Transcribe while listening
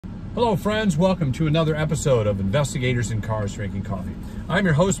Hello friends, welcome to another episode of Investigators in Cars Drinking Coffee. I'm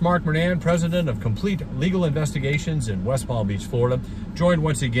your host Mark Murnan, president of Complete Legal Investigations in West Palm Beach, Florida, joined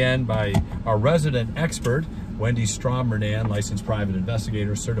once again by our resident expert, Wendy Murnan, licensed private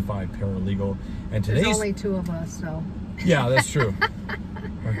investigator, certified paralegal. And today's... There's only two of us, so... Yeah, that's true.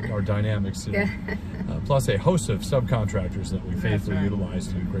 Our dynamics, yeah. Plus a host of subcontractors that we faithfully utilize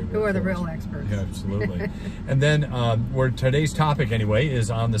to do great work. Who are the real experts. Yeah, absolutely. And then today's topic anyway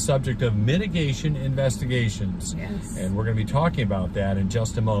is on the subject of mitigation investigations. Yes. And we're going to be talking about that in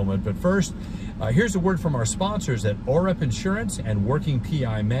just a moment. But first, here's a word from our sponsors at OREP Insurance and Working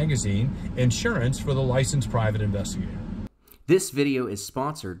PI Magazine, insurance for the licensed private investigator. This video is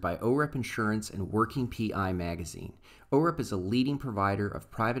sponsored by OREP Insurance and Working PI Magazine. OREP is a leading provider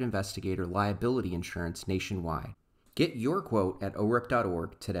of private investigator liability insurance nationwide. Get your quote at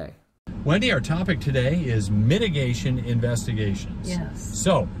orep.org today. Wendy, our topic today is mitigation investigations. Yes.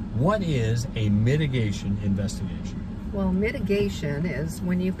 So, what is a mitigation investigation? Well, mitigation is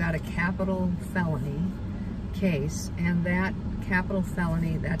when you've got a capital felony case and that capital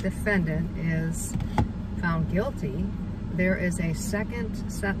felony, that defendant is found guilty. There is a second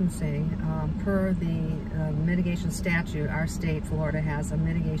sentencing per the mitigation statute. Our state, Florida, has a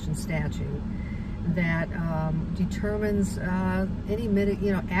mitigation statute that determines any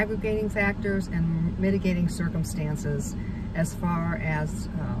aggregating factors and mitigating circumstances as far as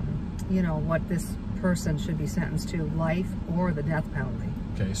what this person should be sentenced to, life or the death penalty.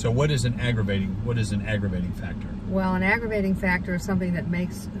 Okay, so what is an aggravating factor? Well, an aggravating factor is something that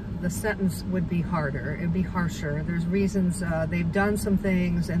makes the sentence would be harder, it would be harsher. There's reasons, they've done some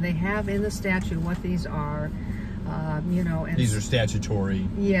things and they have in the statute what these are, and these are statutory.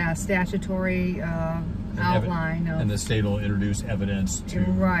 Yeah, statutory outline of, and the state will introduce evidence to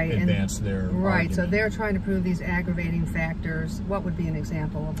advance their argument. So argument. they're trying to prove these aggravating factors. What would be an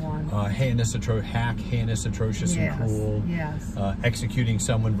example of one? Heinous, atrocious, and cruel. Yes. Executing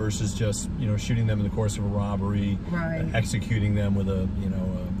someone versus just shooting them in the course of a robbery. Right. Executing them with a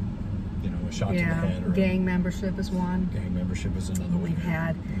a shot to the head. Or gang membership is one. Gang membership is another one. We've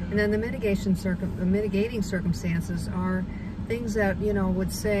had, and then the mitigating circumstances are things that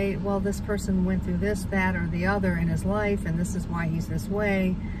would say, well, this person went through this, that, or the other in his life, and this is why he's this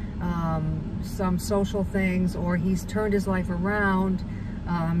way. Some social things, or he's turned his life around.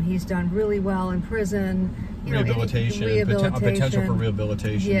 He's done really well in prison. Rehabilitation, potential for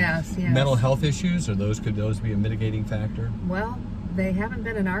rehabilitation. Yes, yes. Mental health issues, could those be a mitigating factor? Well, they haven't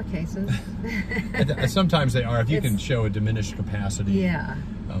been in our cases. Sometimes they are, if you can show a diminished capacity. Yeah.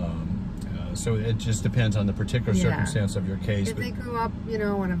 So it just depends on the particular circumstance of your case. If they grew up, in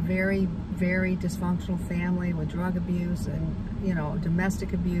a very, very dysfunctional family with drug abuse and,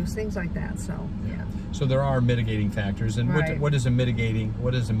 domestic abuse, things like that. So, yeah. So there are mitigating factors. And what does a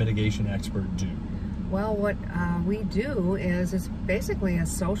mitigation expert do? Well, what we do is it's basically a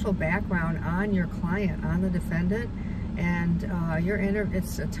social background on your client, on the defendant. And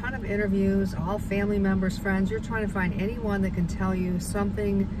it's a ton of interviews, all family members, friends. You're trying to find anyone that can tell you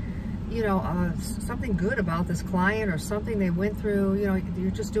something, something good about this client or something they went through.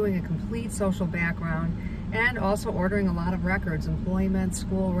 You're just doing a complete social background, and also ordering a lot of records, employment,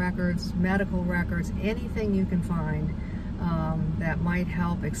 school records, medical records, anything you can find that might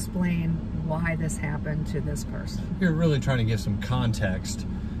help explain why this happened to this person. You're really trying to give some context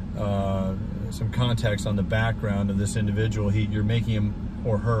on the background of this individual. You're making him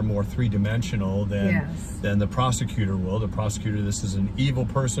or her more three-dimensional than the prosecutor will. The prosecutor, this is an evil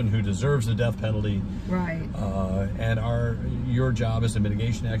person who deserves the death penalty. Right. And your job as a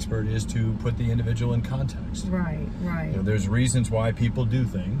mitigation expert is to put the individual in context. Right, right. There's reasons why people do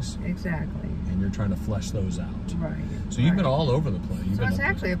things. Exactly. And you're trying to flesh those out. Right. So you've been all over the place. So it's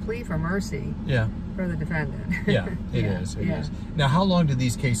actually a plea for mercy. Yeah. For the defendant. Yeah, it is. It is. Now, how long do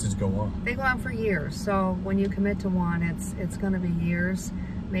these cases go on? They go on for years. So when you commit to one, it's going to be years.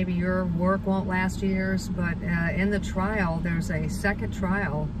 Maybe your work won't last years, but in the trial, there's a second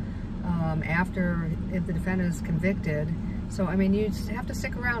trial after if the defendant is convicted. So, I mean, you just have to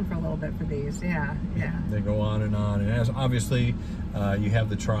stick around for a little bit for these. Yeah, yeah. They go on. And as obviously, you have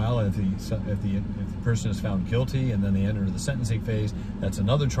the trial, and if the person is found guilty, and then they enter the sentencing phase, that's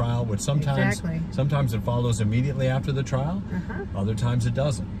another trial, which sometimes it follows immediately after the trial. Other times it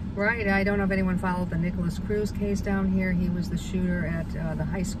doesn't. Right. I don't know if anyone followed the Nicholas Cruz case down here. He was the shooter at the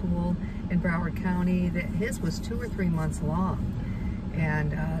high school in Broward County. His was 2 or 3 months long,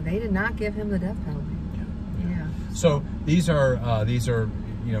 and they did not give him the death penalty. Yeah. So these are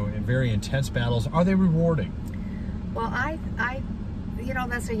very intense battles. Are they rewarding? Well, you know,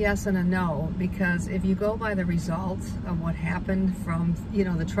 that's a yes and a no, because if you go by the results of what happened from, you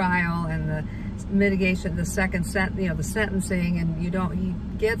know, the trial and the mitigation, the second you know, the sentencing, and he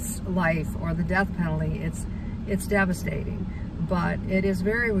gets life or the death penalty, it's devastating. But it is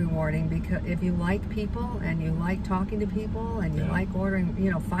very rewarding, because if you like people and you like talking to people and you like ordering, you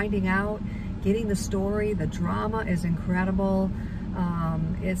know, finding out, getting the story, the drama is incredible.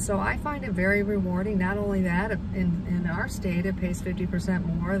 So I find it very rewarding. Not only that, in our state, it pays 50%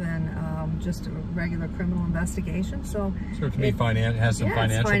 more than just a regular criminal investigation. So it can be has some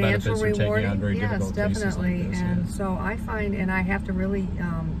financial benefits for taking on very difficult cases like this. And so I find, and I have to really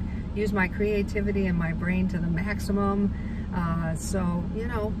use my creativity and my brain to the maximum. So, you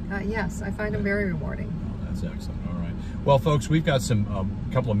know, yes, I find them very rewarding. Oh, that's excellent. All right. Well, folks, we've got some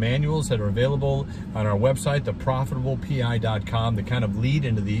couple of manuals that are available on our website, theprofitablepi.com, that kind of lead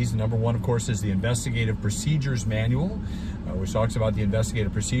into these. Number one, of course, is the Investigative Procedures Manual, which talks about the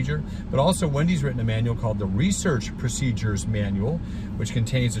investigative procedure. But also, Wendy's written a manual called the Research Procedures Manual, which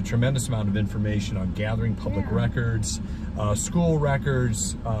contains a tremendous amount of information on gathering public records, school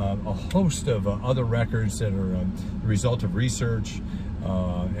records, a host of other records that are the result of research.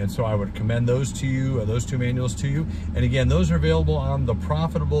 And so I would commend those to you, those two manuals to you. And again, those are available on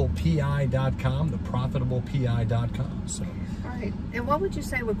theprofitablepi.com, theprofitablepi.com. So. Right. And what would you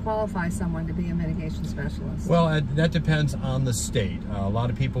say would qualify someone to be a mitigation specialist? Well, that depends on the state. A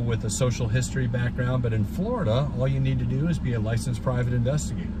lot of people with a social history background, but in Florida, all you need to do is be a licensed private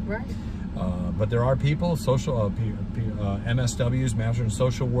investigator. Right. But there are people, MSWs, Master in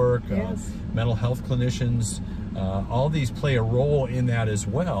Social Work, mental health clinicians, all these play a role in that as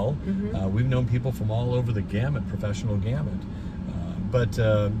well. We've known people from all over the gamut, professional gamut. But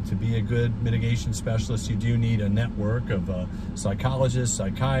to be a good mitigation specialist, you do need a network of psychologists,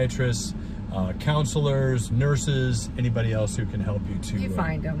 psychiatrists, counselors, nurses, anybody else who can help you to... You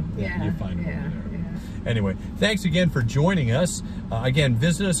find them. You find them over there. Anyway, thanks again for joining us. Again,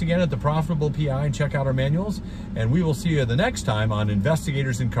 visit us again at the Profitable PI and check out our manuals. And we will see you the next time on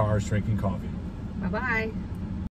Investigators in Cars Drinking Coffee. Bye-bye.